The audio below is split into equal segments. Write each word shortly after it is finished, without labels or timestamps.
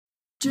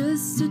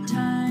Just a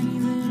tiny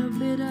little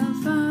bit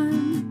of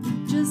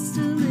fun. Just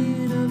a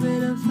little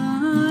bit of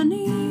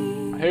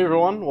funny. Hey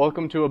everyone,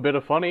 welcome to A Bit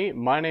of Funny.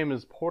 My name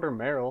is Porter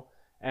Merrill,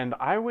 and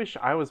I wish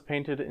I was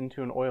painted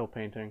into an oil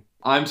painting.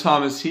 I'm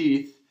Thomas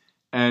Heath,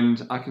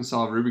 and I can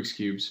solve Rubik's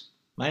Cubes.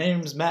 My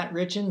name's Matt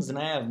Richens, and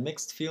I have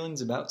mixed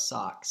feelings about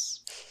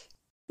socks.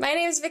 My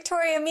name's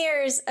Victoria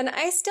Mears, and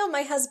I steal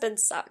my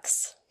husband's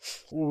socks.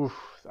 Oof,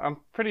 I'm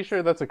pretty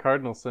sure that's a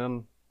cardinal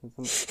sin.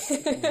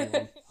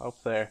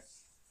 Up there.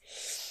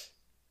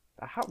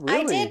 Really?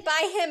 I did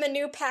buy him a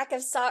new pack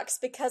of socks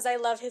because I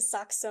love his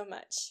socks so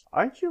much.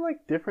 Aren't you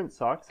like different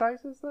sock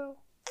sizes though?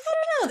 I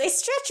don't know, they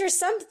stretch or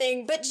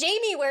something, but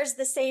Jamie wears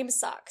the same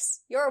socks.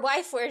 Your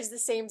wife wears the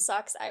same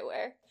socks I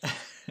wear.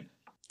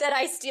 That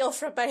I steal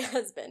from my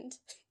husband.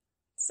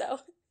 So.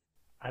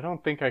 I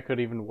don't think I could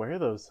even wear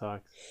those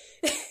socks.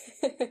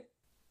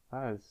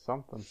 That is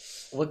something.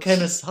 What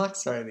kind of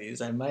socks are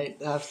these? I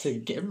might have to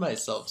give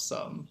myself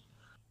some.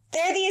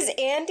 They're these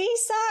Andy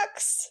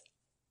socks.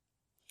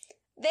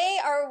 They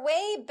are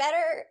way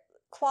better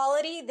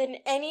quality than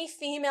any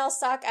female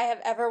sock I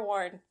have ever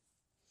worn.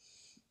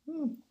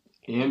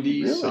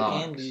 Andy Really?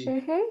 Socks. Andy.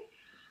 Mm-hmm.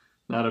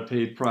 Not a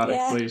paid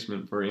product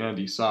placement for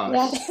Andy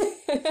Socks.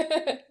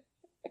 Yeah.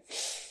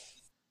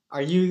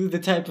 Are you the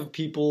type of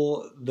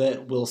people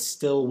that will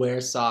still wear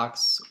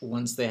socks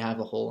once they have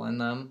a hole in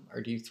them?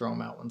 Or do you throw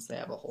them out once they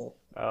have a hole?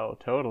 Oh,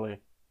 totally.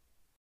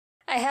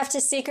 I have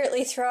to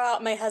secretly throw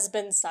out my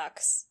husband's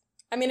socks.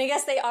 I mean, I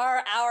guess they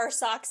are our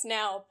socks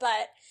now,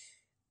 but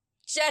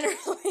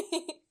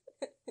generally.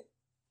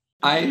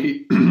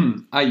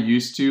 I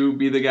used to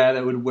be the guy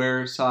that would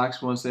wear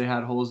socks once they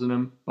had holes in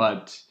them,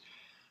 but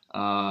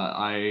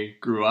I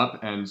grew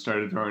up and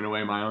started throwing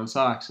away my own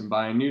socks and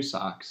buying new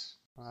socks.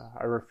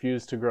 I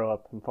refuse to grow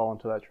up and fall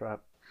into that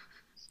trap.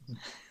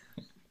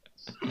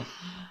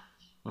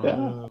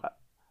 Yeah.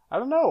 I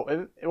don't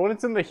know. When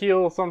it's in the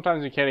heel,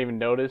 sometimes you can't even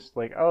notice.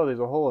 Like, oh, there's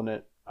a hole in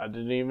it. I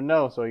didn't even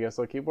know, so I guess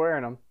I'll keep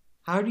wearing them.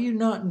 How do you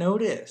not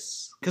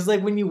notice? Because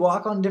like when you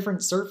walk on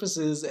different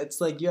surfaces,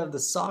 it's like you have the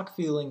sock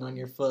feeling on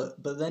your foot,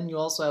 but then you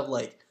also have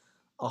like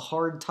a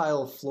hard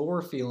tile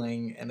floor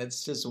feeling, and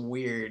it's just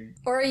weird.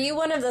 Or are you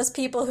one of those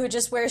people who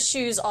just wears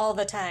shoes all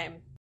the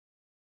time?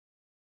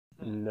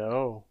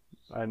 No,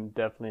 I'm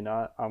definitely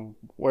not. I'm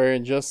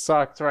wearing just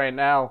socks right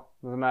now,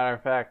 as a matter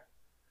of fact.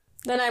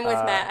 Then I'm with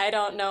Matt. I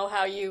don't know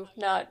how you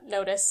not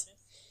notice.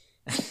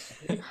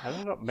 I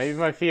don't know. Maybe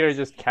my feet are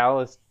just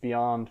calloused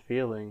beyond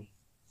feeling.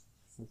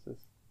 It's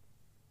just,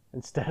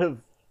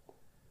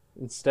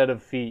 instead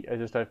of feet, I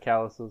just have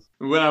calluses.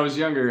 When I was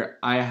younger,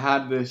 I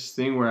had this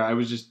thing where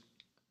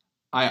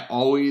I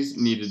always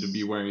needed to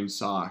be wearing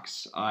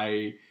socks.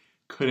 I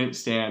couldn't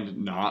stand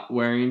not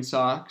wearing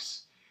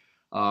socks.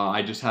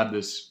 I just had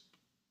this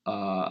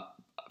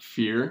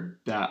fear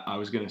that I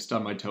was going to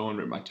stub my toe and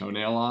rip my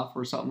toenail off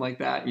or something like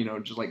that. You know,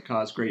 just like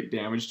cause great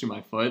damage to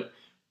my foot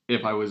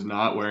if I was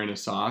not wearing a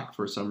sock.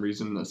 For some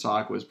reason, the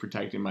sock was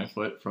protecting my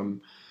foot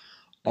from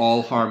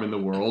all harm in the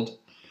world.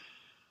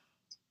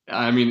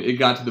 I mean, it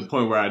got to the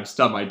point where I'd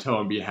stub my toe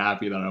and be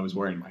happy that I was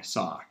wearing my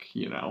sock,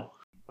 you know.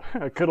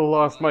 I could have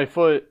lost my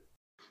foot.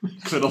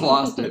 Could have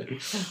lost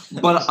it.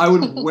 But I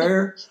would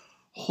wear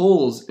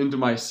holes into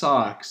my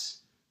socks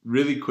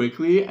really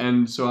quickly,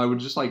 and so I would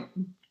just like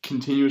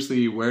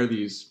continuously wear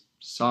these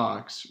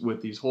socks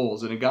with these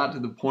holes, and it got to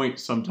the point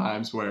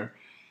sometimes where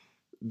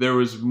there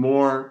was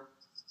more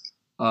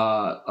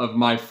of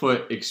my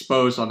foot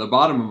exposed on the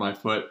bottom of my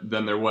foot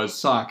than there was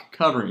sock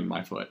covering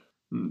my foot.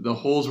 The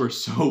holes were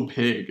so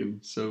big and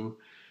so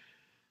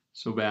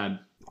bad.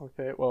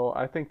 Okay, well,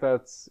 I think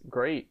that's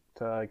great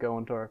to go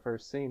into our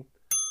first scene.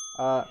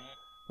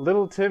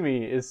 Little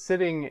Timmy is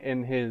sitting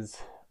in his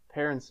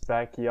parents'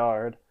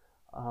 backyard,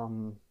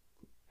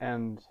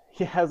 and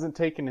he hasn't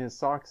taken his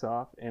socks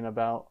off in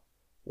about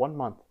 1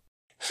 month.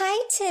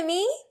 Hi,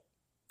 Timmy.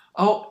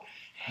 Oh,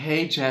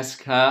 hey,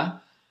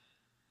 Jessica.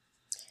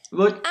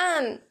 Look.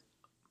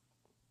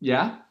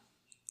 Yeah?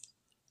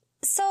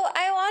 So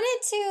I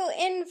wanted to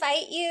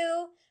invite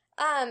you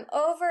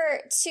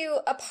over to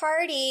a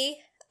party,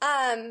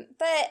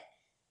 but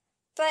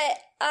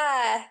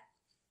I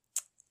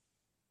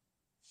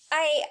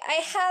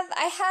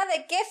have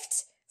a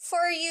gift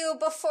for you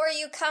before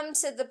you come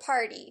to the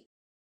party.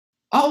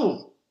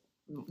 Oh,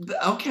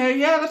 okay,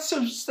 yeah,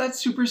 that's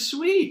super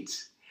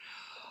sweet.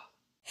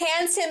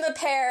 Hands him a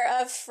pair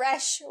of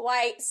fresh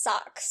white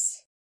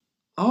socks.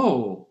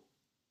 Oh,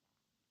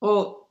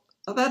 well,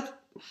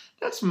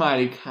 that's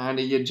mighty kind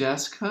of you,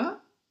 Jessica.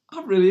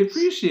 I really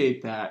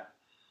appreciate that.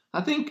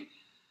 I think,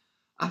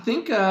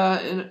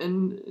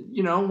 and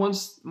you know,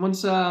 once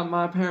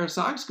my pair of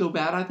socks go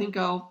bad, I think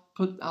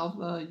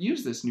I'll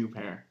use this new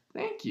pair.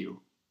 Thank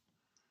you.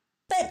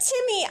 But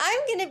Timmy, I'm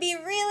gonna be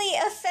really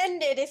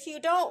offended if you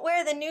don't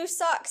wear the new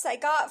socks I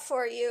got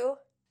for you.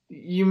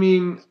 You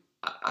mean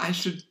I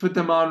should put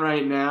them on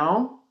right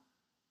now?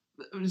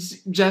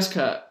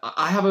 Jessica,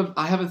 I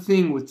have a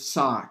thing with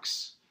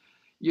socks.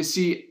 You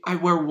see, I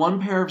wear one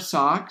pair of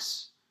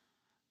socks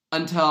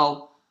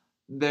until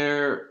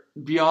they're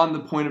beyond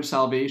the point of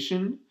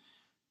salvation,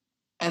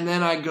 and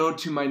then I go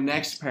to my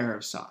next pair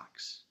of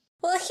socks.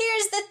 Well,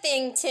 here's the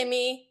thing,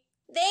 Timmy.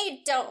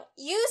 They don't.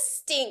 You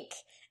stink.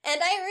 And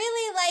I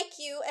really like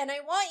you, and I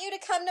want you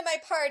to come to my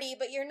party,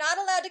 but you're not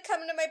allowed to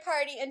come to my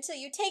party until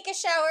you take a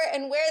shower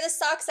and wear the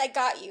socks I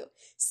got you.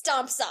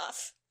 Stomps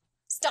off.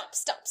 Stomp,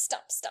 stomp,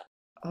 stomp, stomp.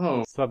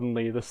 Oh,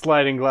 Suddenly, the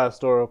sliding glass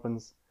door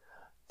opens.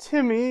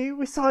 Timmy,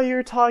 we saw you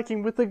were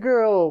talking with the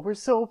girl. We're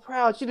so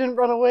proud. She didn't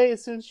run away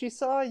as soon as she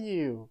saw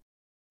you.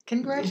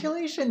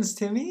 Congratulations,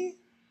 Timmy.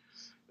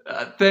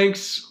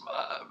 thanks,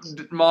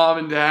 Mom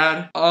and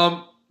Dad.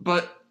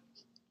 But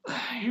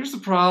here's the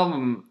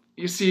problem.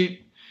 You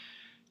see,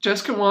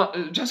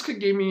 Jessica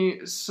gave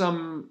me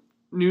some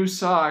new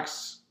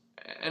socks,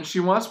 and she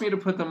wants me to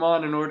put them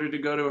on in order to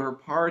go to her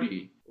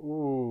party.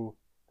 Ooh,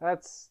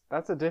 that's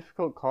a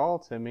difficult call,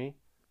 Timmy.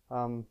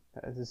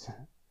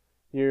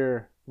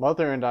 Your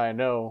mother and I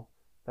know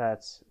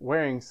that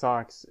wearing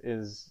socks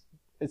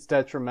it's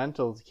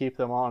detrimental to keep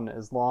them on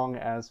as long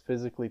as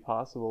physically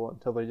possible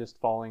until they're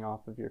just falling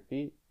off of your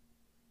feet.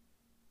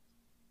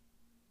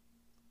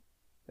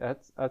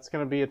 That's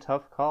going to be a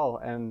tough call,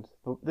 and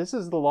this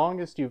is the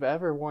longest you've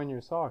ever worn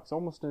your socks,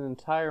 almost an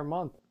entire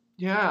month.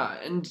 Yeah,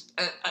 and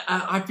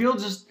I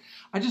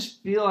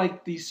just feel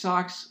like these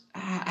socks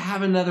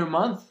have another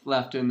month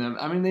left in them.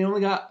 I mean, they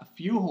only got a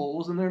few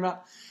holes, and they're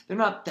not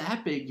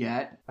that big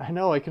yet. I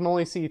know, I can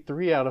only see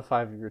 3 out of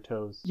 5 of your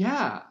toes.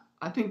 Yeah,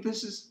 I think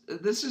this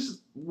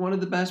is one of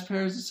the best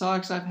pairs of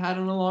socks I've had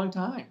in a long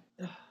time.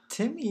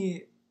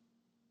 Timmy,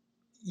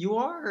 you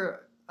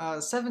are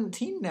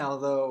 17 now,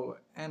 though,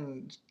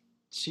 and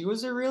she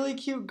was a really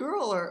cute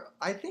girl. Or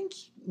I think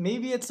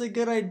maybe it's a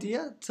good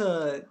idea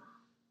to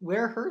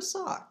wear her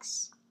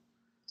socks.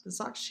 The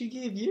socks she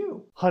gave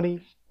you.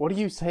 Honey, what are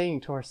you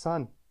saying to our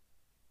son?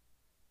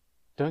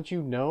 Don't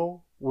you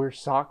know we're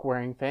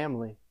sock-wearing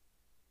family?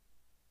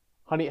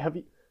 Honey, have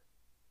you...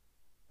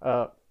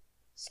 I'm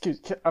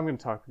going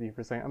to talk with you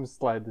for a second. I'm going to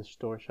slide this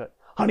door shut.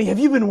 Honey, have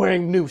you been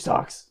wearing new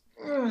socks?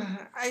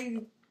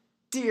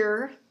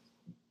 Dear,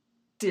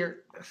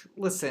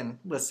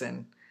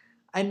 listen.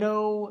 I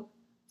know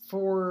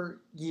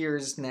for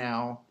years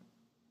now,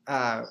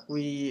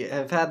 we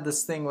have had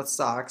this thing with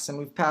socks, and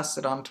we've passed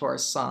it on to our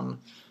son.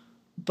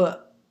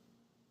 But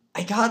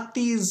I got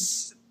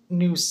these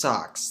new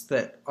socks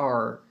that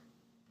are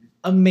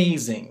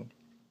amazing.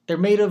 They're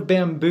made of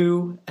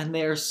bamboo, and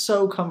they are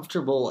so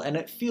comfortable, and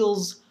it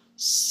feels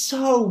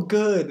so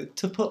good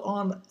to put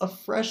on a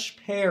fresh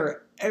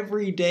pair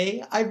every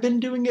day. I've been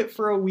doing it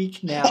for a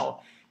week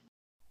now.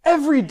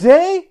 Every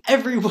day?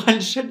 Everyone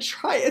should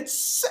try it.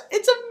 It's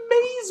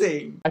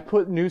amazing. I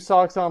put new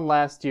socks on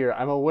last year.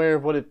 I'm aware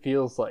of what it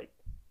feels like.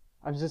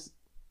 I'm just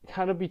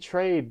kind of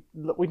betrayed.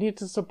 We need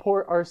to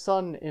support our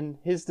son in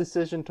his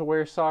decision to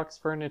wear socks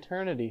for an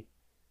eternity.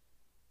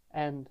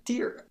 And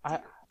Dear,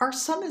 our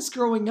son is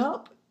growing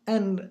up,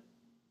 and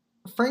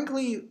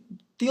frankly,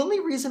 the only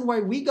reason why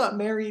we got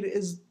married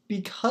is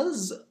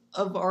because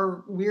of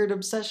our weird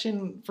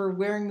obsession for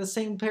wearing the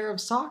same pair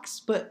of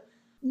socks, but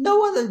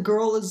no other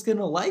girl is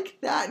gonna like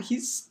that.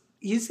 He's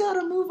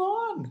gotta move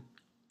on.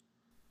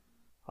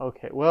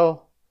 Okay,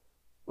 well,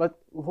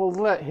 we'll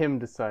let him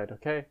decide,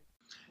 okay?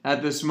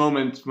 At this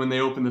moment, when they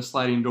open the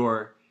sliding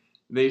door,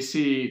 they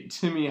see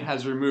Timmy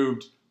has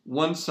removed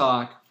one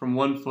sock from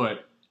one foot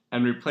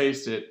and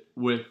replaced it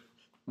with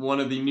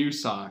one of the new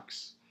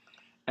socks,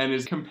 and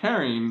is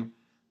comparing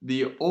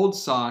the old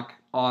sock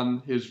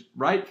on his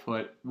right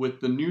foot with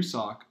the new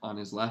sock on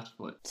his left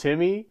foot.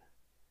 Timmy,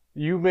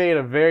 you made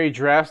a very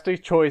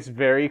drastic choice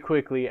very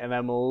quickly, and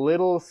I'm a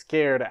little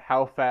scared at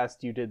how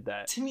fast you did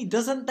that. Timmy,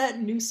 doesn't that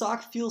new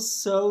sock feel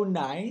so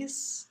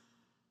nice?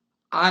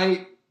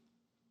 I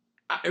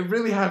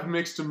really have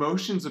mixed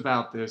emotions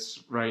about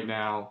this right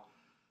now.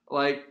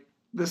 Like,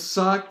 the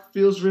sock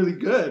feels really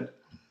good.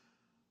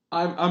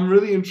 I'm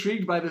really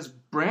intrigued by this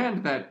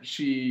brand that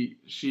she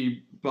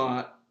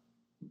bought,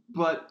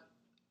 but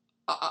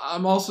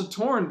I'm also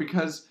torn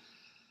because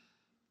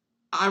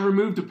I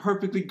removed a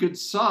perfectly good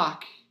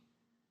sock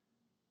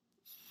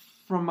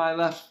from my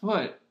left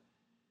foot.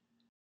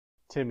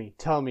 Timmy,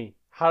 tell me,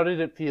 how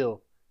did it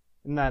feel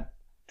in that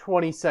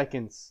 20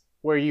 seconds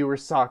where you were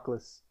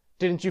sockless?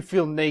 Didn't you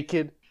feel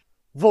naked?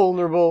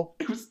 Vulnerable?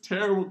 It was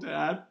terrible,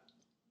 Dad.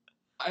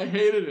 I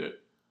hated it.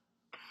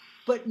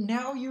 But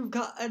now you've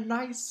got a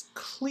nice,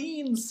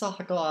 clean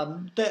sock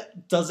on.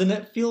 Doesn't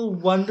it feel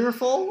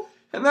wonderful?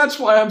 And that's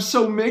why I'm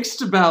so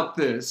mixed about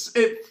this.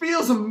 It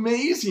feels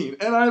amazing,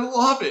 and I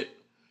love it.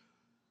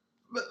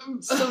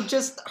 So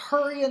just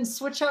hurry and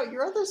switch out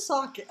your other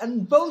sock,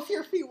 and both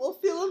your feet will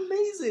feel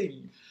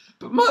amazing.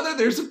 But Mother,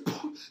 there's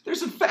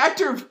a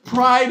factor of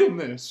pride in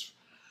this.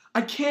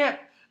 I can't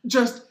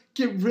just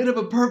get rid of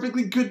a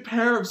perfectly good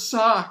pair of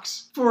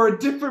socks for a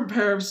different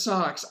pair of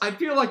socks. I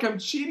feel like I'm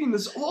cheating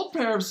this old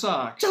pair of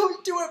socks.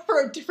 Don't do it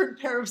for a different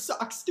pair of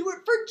socks. Do it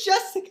for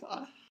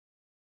Jessica.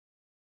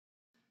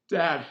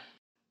 Dad,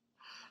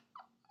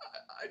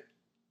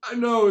 I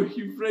know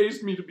you've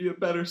raised me to be a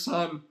better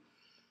son,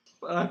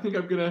 but I think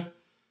I'm gonna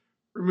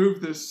remove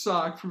this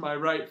sock from my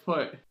right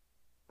foot.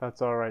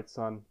 That's alright,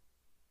 son.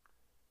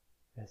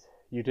 Yes,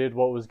 you did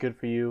what was good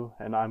for you,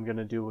 and I'm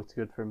gonna do what's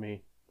good for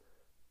me.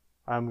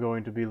 I'm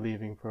going to be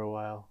leaving for a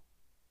while.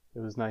 It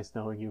was nice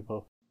knowing you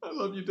both. I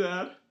love you,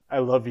 Dad. I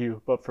love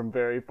you, but from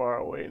very far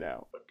away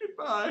now.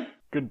 Goodbye.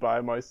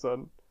 Goodbye, my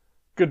son.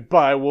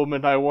 Goodbye,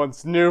 woman I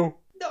once knew.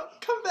 No,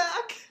 come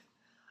back.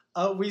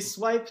 We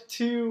swipe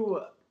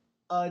to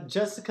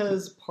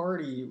Jessica's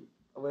party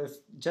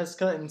with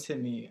Jessica and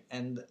Timmy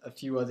and a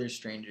few other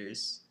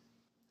strangers.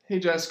 Hey,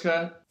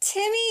 Jessica.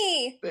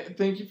 Timmy!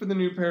 Thank you for the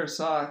new pair of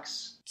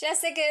socks.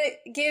 Jessica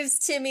gives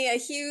Timmy a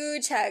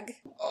huge hug.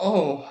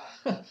 Oh,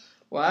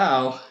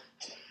 wow.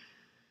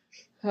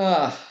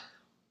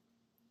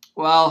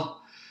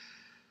 Well,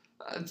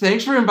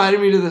 thanks for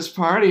inviting me to this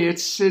party.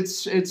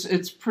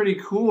 It's pretty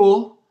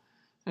cool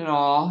and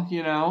all,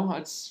 you know.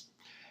 It's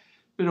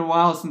been a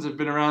while since I've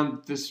been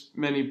around this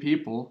many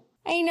people.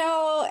 I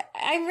know.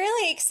 I'm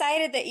really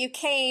excited that you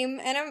came,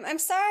 and I'm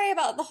sorry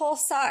about the whole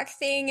sock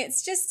thing.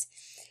 It's just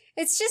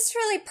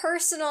really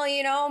personal,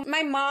 you know.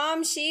 My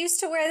mom, she used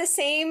to wear the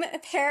same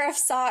pair of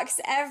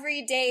socks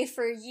every day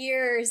for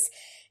years,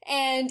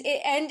 and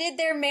it ended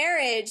their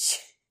marriage.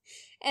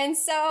 And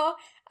so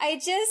I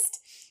just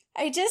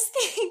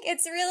think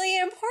it's really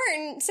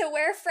important to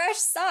wear fresh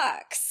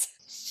socks.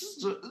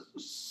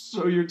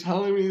 So you're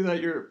telling me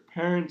that your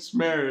parents'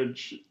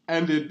 marriage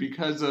ended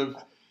because of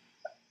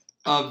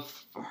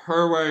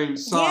her wearing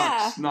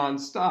socks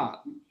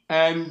nonstop,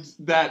 and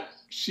that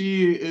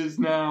she is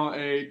now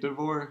a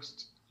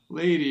divorced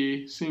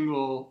lady,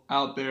 single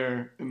out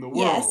there in the world.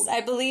 Yes,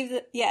 I believe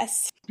that,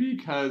 yes.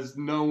 Because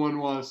no one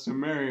wants to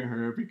marry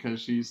her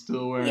because she's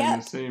still wearing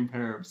the same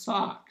pair of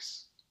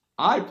socks.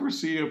 I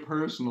foresee a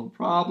personal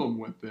problem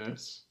with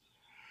this.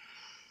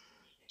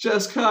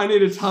 Jessica, I need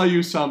to tell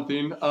you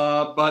something,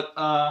 but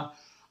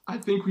I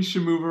think we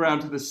should move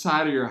around to the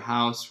side of your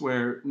house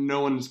where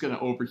no one is going to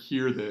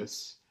overhear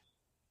this.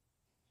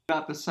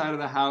 Not the side of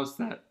the house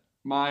that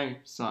my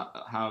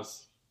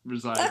house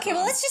resides on. Okay,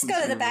 well, let's just go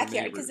to the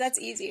backyard, because that's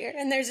easier.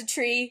 And there's a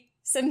tree,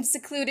 some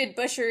secluded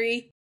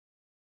bushery.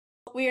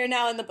 We are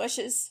now in the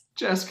bushes.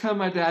 Jessica,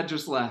 my dad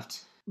just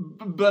left.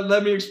 But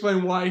let me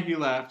explain why he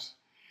left.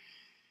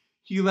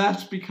 He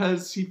left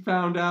because he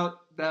found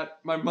out that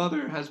my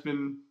mother has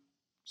been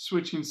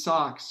switching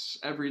socks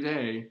every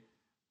day,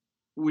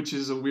 which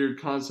is a weird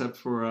concept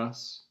for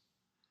us.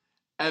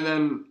 And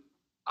then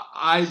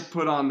I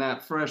put on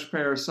that fresh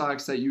pair of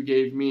socks that you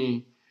gave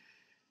me,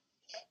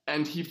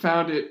 and he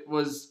found it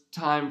was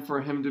time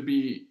for him to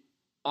be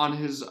on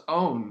his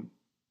own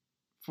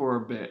for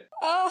a bit.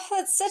 Oh,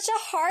 that's such a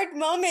hard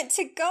moment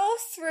to go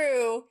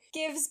through.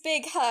 Gives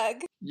big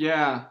hug.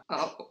 Yeah.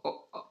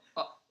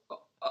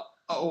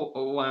 Oh,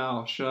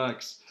 wow,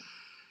 shucks.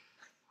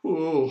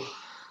 Ooh.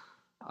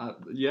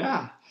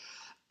 Yeah.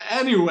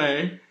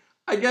 Anyway,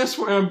 I guess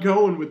where I'm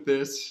going with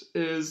this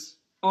is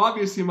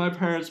obviously my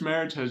parents'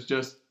 marriage has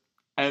just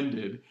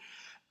ended.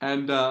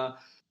 And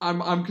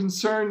I'm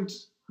concerned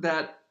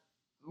that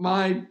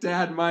my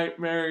dad might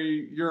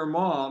marry your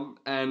mom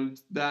and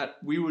that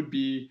we would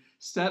be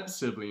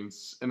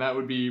step-siblings. And that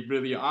would be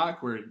really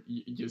awkward,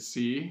 you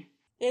see.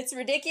 It's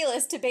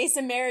ridiculous to base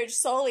a marriage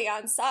solely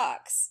on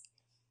socks.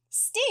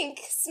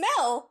 Stink,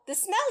 smell, the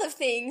smell of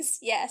things,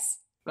 yes.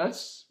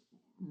 That's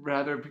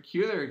rather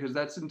peculiar because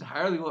that's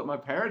entirely what my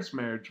parents'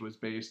 marriage was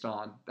based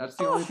on. That's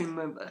the only thing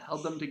that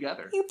held them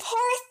together. You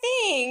poor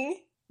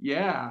thing.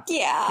 Yeah.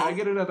 Yeah. Can I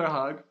get another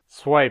hug?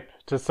 Swipe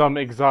to some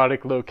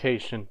exotic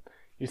location.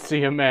 You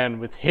see a man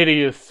with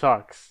hideous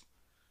socks.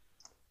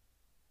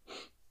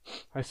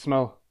 I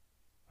smell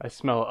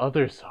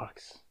other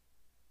socks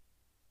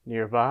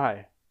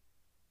nearby.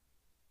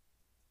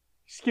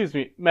 Excuse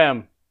me,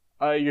 ma'am.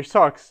 Your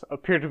socks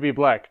appear to be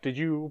black. Did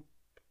you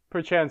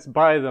perchance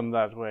buy them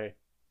that way?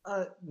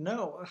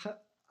 No.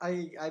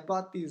 I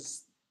bought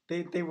these.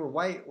 They were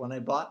white when I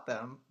bought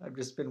them. I've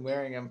just been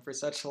wearing them for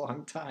such a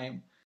long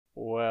time.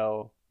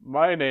 Well,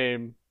 my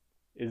name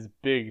is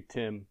Big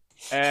Tim.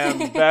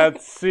 And that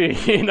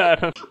scene, I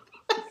don't...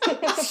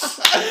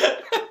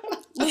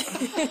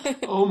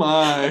 Oh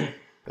my.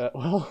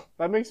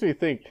 That makes me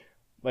think,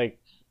 like,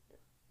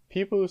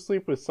 people who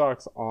sleep with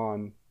socks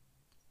on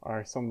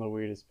are some of the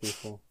weirdest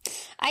people.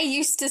 I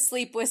used to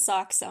sleep with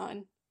socks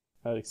on.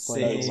 That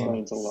explains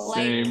a lot.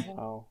 Same.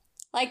 Wow.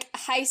 Like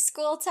high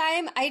school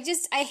time, I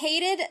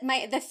hated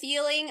the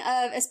feeling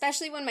of,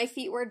 especially when my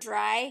feet were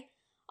dry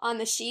on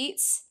the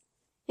sheets.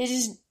 It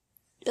just,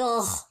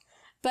 ugh.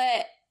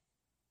 But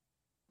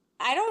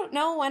I don't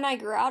know when I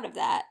grew out of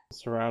that.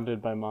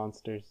 Surrounded by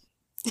monsters.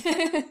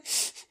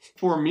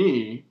 For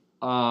me,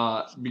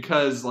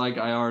 because like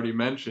I already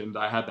mentioned,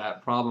 I had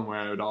that problem where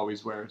I would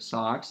always wear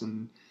socks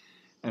and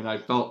I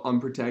felt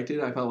unprotected.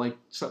 I felt like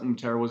something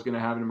terrible was going to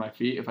happen to my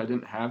feet if I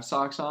didn't have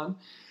socks on.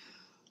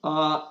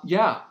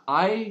 Yeah,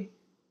 I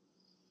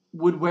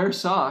would wear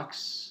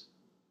socks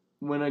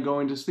when I'm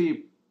going to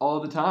sleep all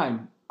the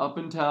time up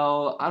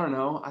until, I don't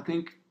know, I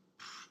think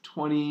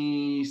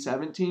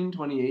 2017,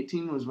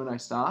 2018 was when I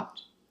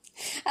stopped.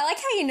 I like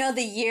how you know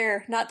the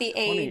year, not the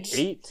age.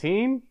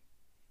 2018?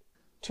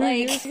 2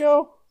 years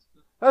ago?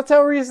 That's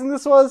how recent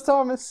this was,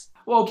 Thomas.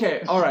 Well,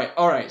 okay, all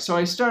right. So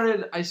I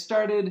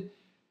started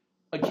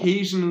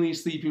occasionally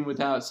sleeping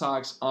without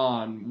socks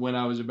on when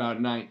I was about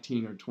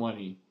 19 or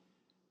 20,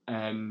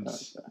 and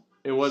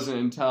it wasn't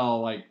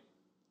until like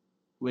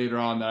later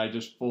on that I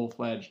just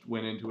full-fledged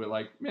went into it.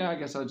 Like, yeah, I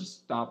guess I'll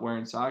just stop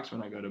wearing socks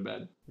when I go to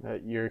bed.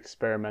 Your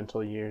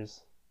experimental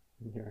years.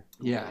 You're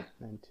Yeah.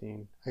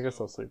 19. I guess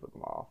I'll sleep with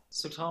them off.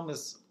 So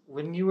Thomas,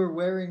 when you were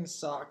wearing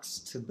socks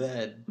to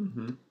bed,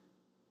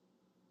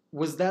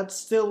 was that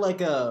still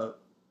like a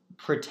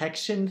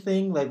protection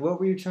thing? Like, what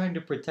were you trying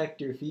to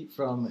protect your feet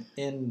from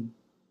in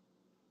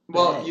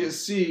Well, bed? you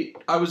see,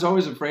 I was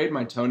always afraid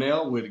my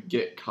toenail would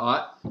get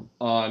caught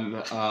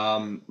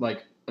on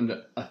like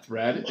a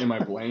thread in my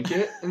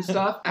blanket and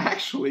stuff.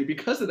 Actually,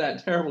 because of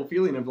that terrible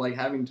feeling of like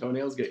having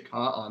toenails get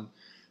caught on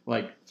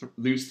like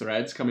loose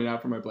threads coming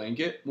out from my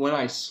blanket, when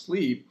I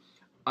sleep,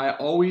 I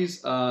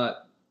always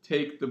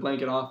take the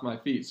blanket off my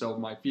feet, so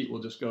my feet will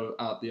just go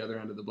out the other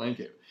end of the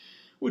blanket,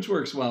 which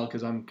works well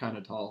because I'm kind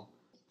of tall.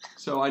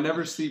 So I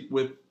never sleep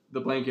with the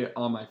blanket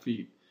on my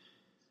feet.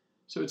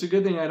 So it's a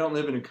good thing I don't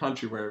live in a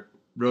country where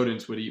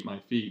rodents would eat my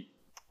feet.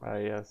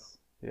 Yes.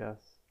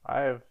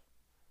 I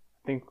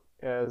think,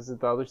 is it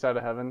the other side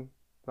of heaven?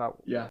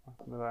 Yeah.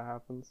 That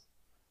happens.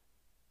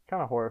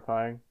 Kind of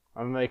horrifying.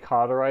 And they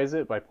cauterize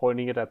it by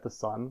pointing it at the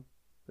sun.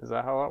 Is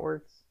that how it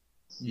works?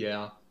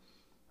 Yeah.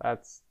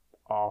 That's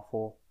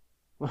awful.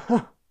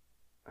 Can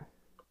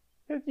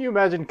you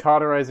imagine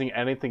cauterizing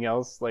anything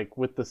else, like,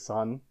 with the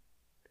sun?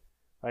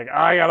 Like,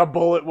 I got a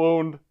bullet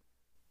wound.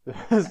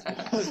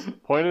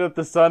 Point it at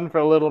the sun for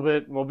a little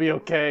bit and we'll be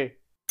okay.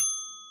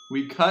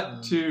 We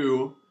cut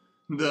to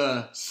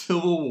the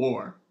Civil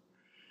War.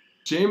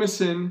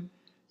 Jameson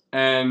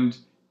and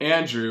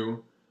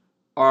Andrew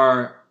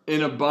are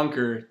in a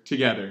bunker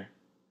together.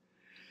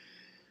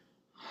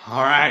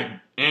 All right,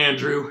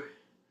 Andrew.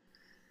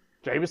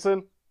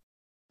 Jameson?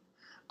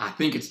 I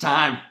think it's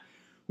time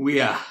we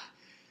got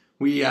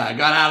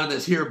out of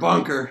this here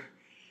bunker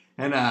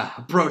and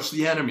approached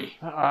the enemy.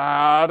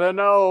 I don't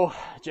know.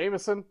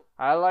 Jameson,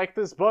 I like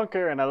this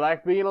bunker and I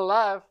like being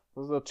alive.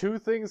 Those are the two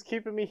things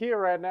keeping me here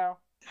right now.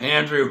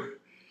 Andrew,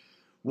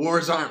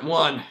 wars aren't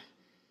won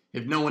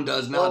if no one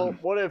does nothing. Well,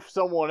 what if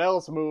someone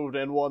else moved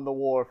and won the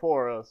war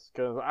for us?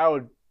 Because I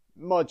would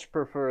much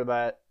prefer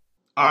that.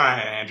 All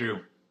right,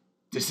 Andrew.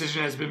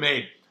 Decision has been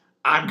made.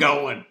 I'm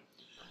going.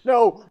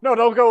 No,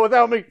 don't go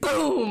without me.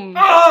 Boom!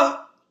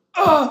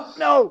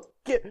 No!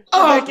 Get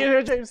back in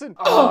here, Jameson.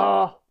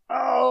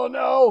 Oh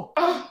no!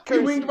 He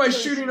winged my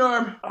shooting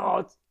arm.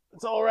 Oh,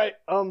 it's all right.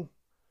 I'll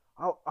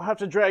have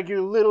to drag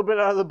you a little bit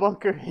out of the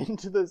bunker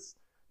into this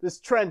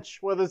trench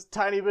where there's a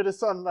tiny bit of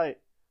sunlight.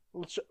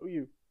 I'll show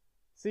you.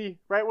 See,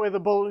 right where the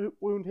bullet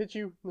wound hit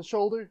you in the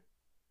shoulder?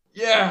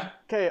 Yeah.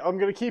 Okay, I'm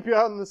gonna keep you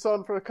out in the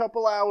sun for a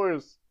couple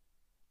hours.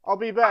 I'll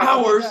be back.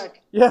 Hours?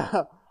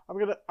 Yeah, I'm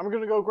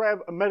gonna go grab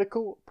a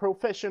medical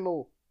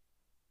professional.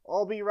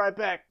 I'll be right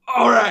back.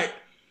 All right.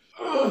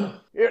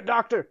 Here,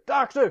 doctor.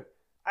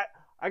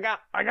 I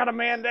got a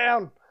man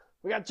down.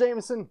 We got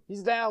Jameson.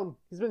 He's down.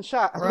 He's been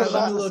shot. All right,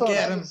 let me look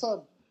at him.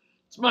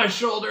 It's my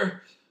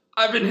shoulder.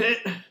 I've been hit.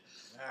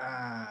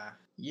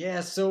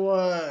 Yeah,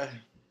 so,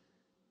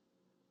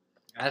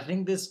 I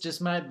think this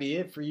just might be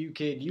it for you,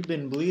 kid. You've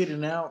been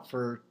bleeding out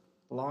for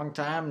a long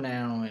time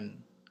now,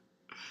 and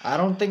I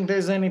don't think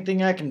there's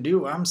anything I can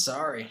do. I'm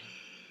sorry.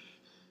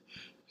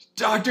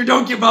 Doctor,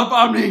 don't give up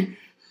on me.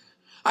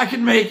 I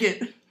can make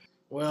it.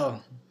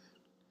 Well,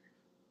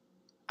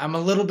 I'm a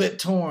little bit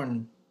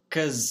torn,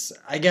 because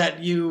I got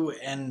you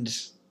and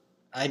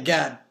I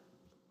got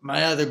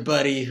my other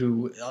buddy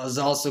who has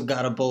also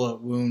got a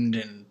bullet wound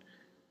and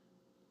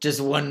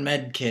just one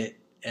med kit.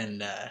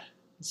 And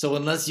so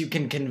unless you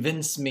can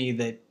convince me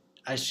that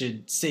I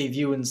should save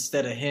you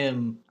instead of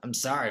him, I'm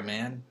sorry,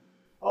 man.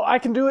 Oh, I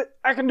can do it.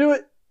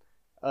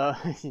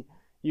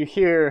 You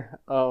hear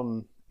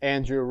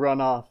Andrew run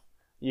off.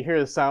 You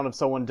hear the sound of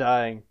someone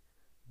dying.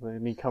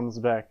 Then he comes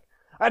back.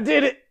 I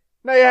did it!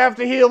 Now you have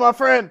to heal my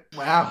friend!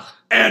 Wow.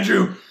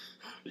 Andrew,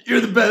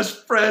 you're the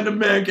best friend a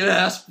man could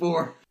ask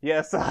for.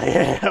 Yes, I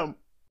am.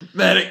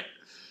 Medic,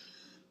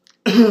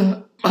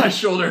 my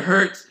shoulder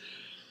hurts.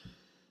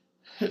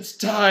 It's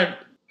time.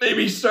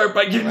 Maybe start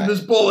by getting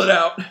this bullet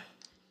out.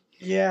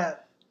 Yeah.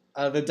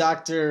 The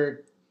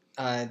doctor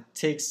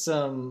takes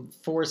some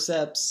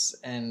forceps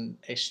and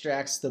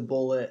extracts the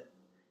bullet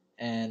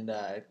and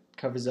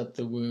covers up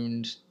the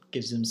wound,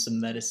 gives him some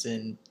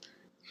medicine.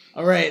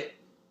 All right.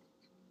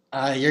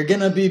 You're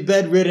going to be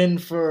bedridden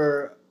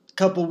for a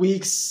couple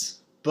weeks,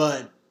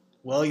 but,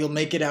 well, you'll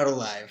make it out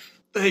alive.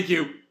 Thank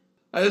you.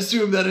 I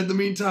assume that in the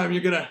meantime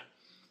you're going to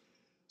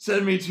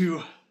send me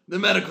to the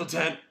medical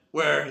tent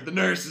where the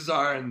nurses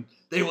are and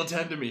they will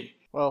tend to me.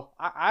 Well,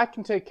 I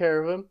can take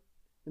care of him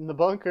in the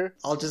bunker.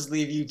 I'll just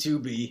leave you to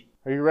be.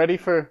 Are you ready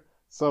for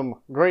some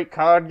great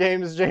card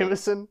games,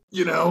 Jameson?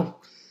 You know,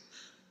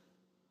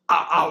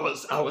 I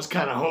was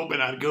kind of hoping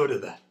I'd go to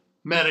the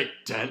medic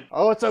tent.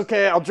 Oh, it's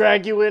okay. I'll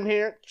drag you in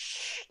here.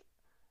 Shh.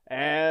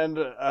 And,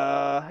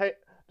 hey,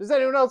 does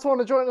anyone else want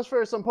to join us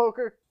for some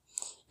poker?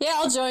 Yeah,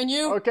 I'll join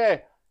you.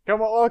 Okay.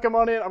 Come on, welcome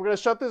on in. I'm gonna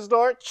shut this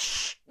door.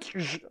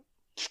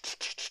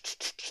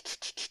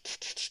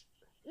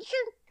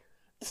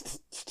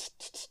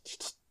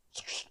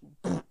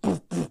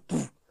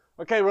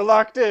 Okay, we're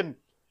locked in.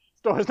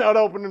 Store's not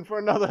opening for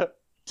another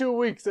 2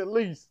 weeks at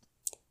least.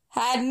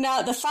 Hiding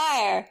out the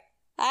fire.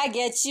 I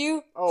get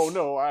you. Oh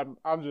no,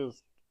 I'm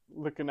just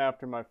looking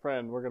after my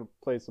friend. We're gonna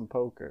play some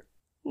poker.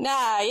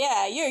 Nah,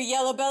 yeah, you're a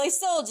yellow belly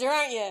soldier,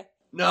 aren't you?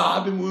 No,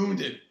 I've been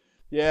wounded.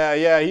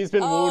 Yeah, he's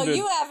been wounded. Oh,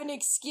 you have an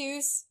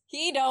excuse.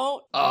 He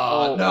don't.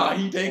 Oh, no,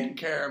 he taking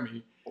care of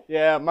me.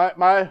 Yeah,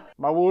 my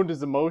wound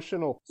is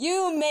emotional.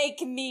 You make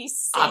me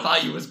sick. I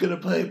thought you was gonna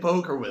play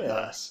poker with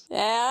us.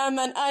 Yeah, I'm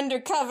an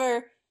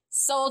undercover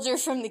soldier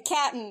from the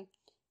captain,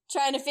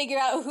 trying to figure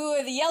out who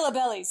are the yellow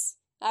bellies.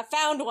 I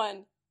found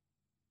one.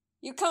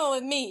 You coming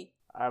with me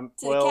to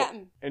the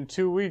captain? In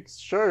 2 weeks,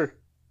 sure.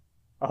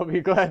 I'll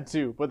be glad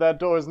to, but that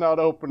door's not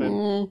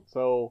opening.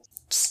 So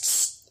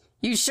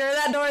You sure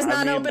that door's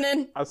not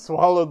opening? I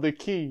swallowed the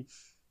key.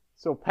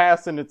 So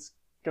passing it's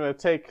gonna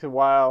take a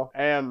while,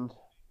 and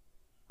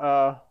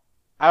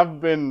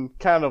I've been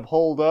kind of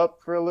holed up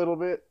for a little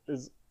bit.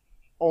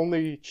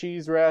 Only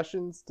cheese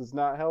rations does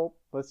not help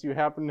unless you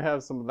happen to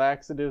have some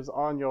laxatives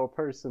on your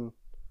person.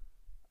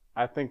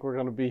 I think we're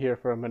gonna be here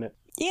for a minute.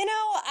 You know,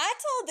 I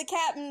told the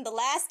captain the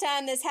last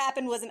time this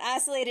happened was an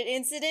isolated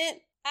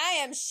incident. I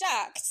am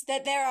shocked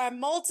that there are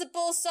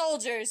multiple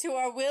soldiers who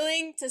are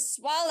willing to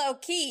swallow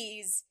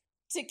keys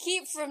to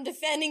keep from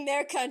defending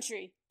their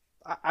country.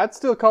 I'd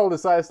still call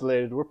this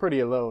isolated. We're pretty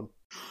alone.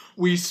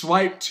 We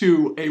swipe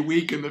to a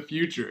week in the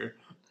future.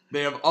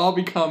 They have all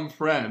become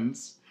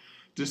friends,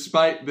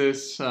 despite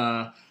this,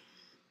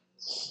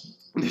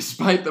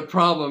 despite the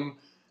problem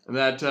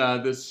that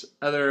this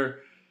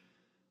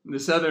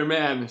other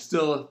man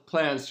still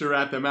plans to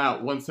rat them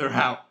out once they're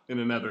out in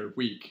another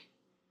week.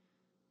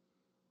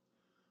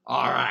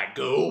 All right,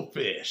 go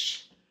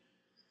fish.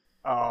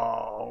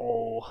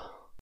 Oh,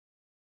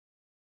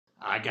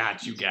 I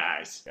got you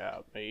guys.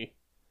 got me.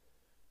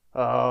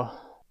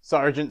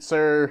 Sergeant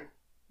Sir,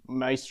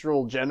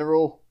 Maestral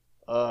General,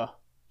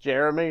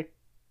 Jeremy.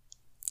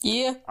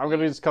 Yeah. I'm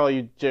gonna just call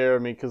you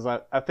Jeremy because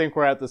I think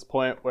we're at this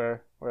point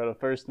where we're at a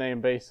first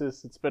name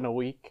basis. It's been a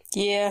week.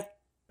 Yeah.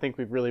 I think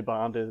we've really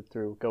bonded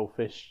through Go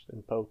Fish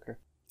and poker.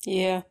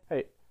 Yeah.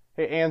 Hey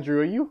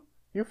Andrew, are you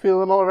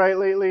feeling all right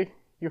lately?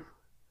 You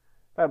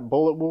that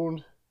bullet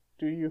wound?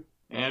 Do you?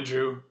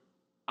 Andrew,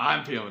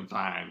 I'm feeling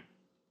fine.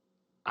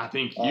 I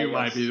think you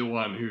might be the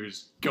one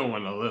who's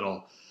going a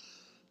little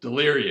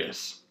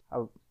delirious.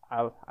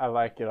 I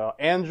like it all.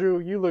 Andrew,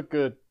 you look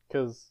good,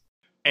 cause.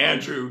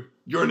 Andrew,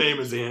 your name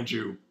is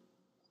Andrew.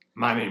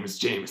 My name is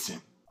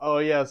Jameson. Oh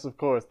yes, of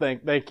course.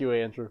 Thank you,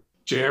 Andrew.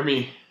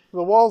 Jeremy,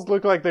 The walls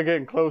look like they're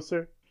getting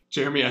closer.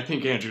 Jeremy, I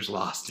think Andrew's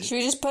lost it. Should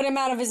we just put him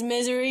out of his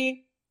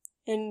misery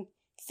and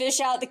fish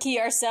out the key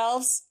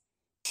ourselves?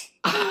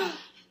 I'm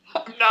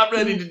not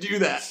ready to do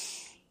that.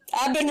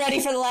 I've been ready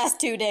for the last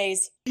 2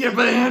 days. Yeah,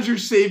 but Andrew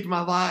saved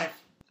my life.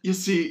 You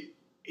see,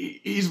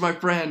 he's my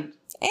friend.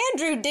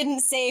 Andrew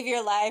didn't save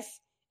your life.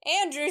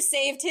 Andrew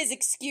saved his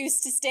excuse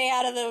to stay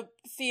out of the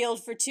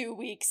field for 2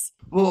 weeks.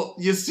 Well,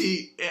 you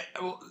see,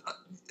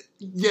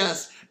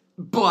 yes,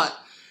 but,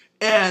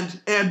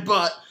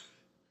 but,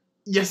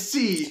 you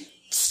see,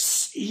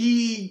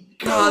 he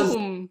caused...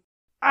 Boom.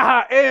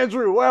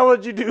 Andrew, why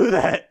would you do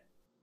that?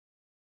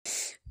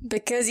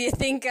 Because you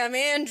think I'm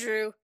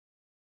Andrew.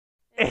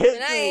 Andrew,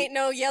 And I ain't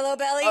no yellow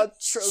belly. I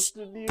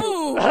trusted you.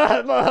 Boom.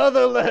 My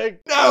other leg.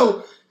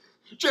 No!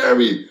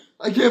 Jeremy,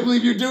 I can't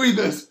believe you're doing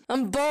this.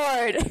 I'm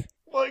bored.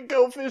 My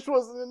Go Fish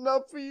wasn't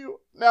enough for you.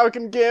 Now I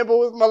can gamble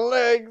with my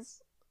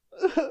legs.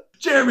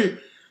 Jeremy,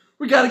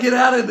 we gotta get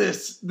out of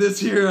this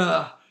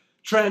here,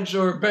 trench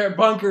or bear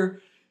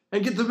bunker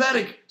and get the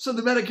medic so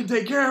the medic can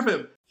take care of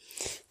him.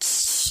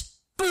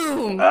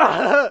 Boom.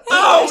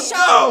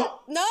 Oh,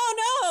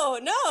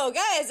 No,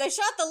 guys, I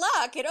shot the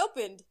lock. It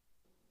opened.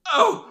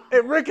 Oh!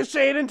 It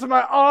ricocheted into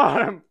my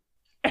arm.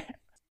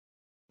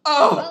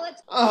 Oh!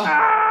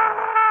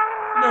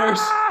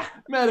 Nurse!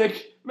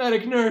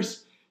 Medic,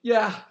 nurse.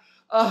 Yeah.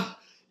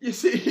 You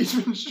see, he's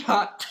been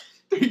shot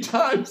 3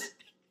 times.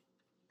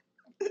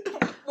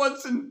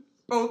 Once in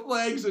both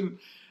legs and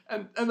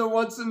then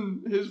once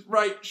in his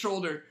right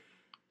shoulder.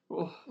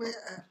 Oh. Wait,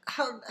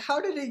 how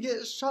did he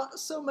get shot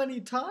so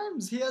many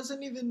times? He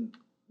hasn't even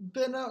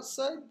been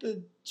outside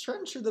the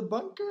trench or the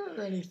bunker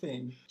or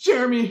anything.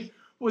 Jeremy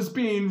was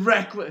being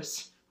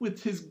reckless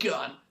with his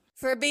gun.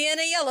 For being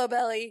a yellow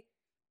belly.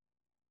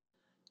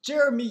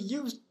 Jeremy,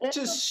 you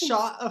just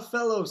shot a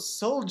fellow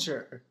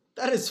soldier.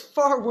 That is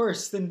far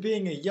worse than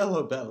being a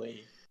yellow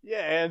belly. Yeah,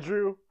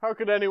 Andrew. How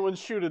could anyone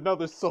shoot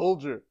another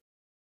soldier?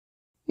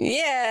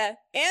 Yeah,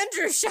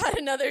 Andrew shot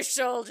another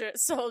soldier.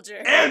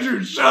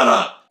 Andrew, shut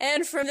up!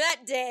 And from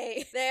that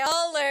day, they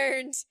all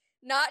learned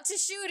not to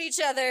shoot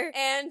each other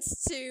and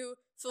to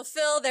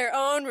fulfill their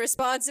own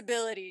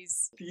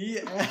responsibilities.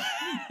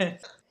 Yeah.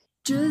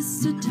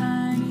 Just a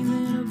tiny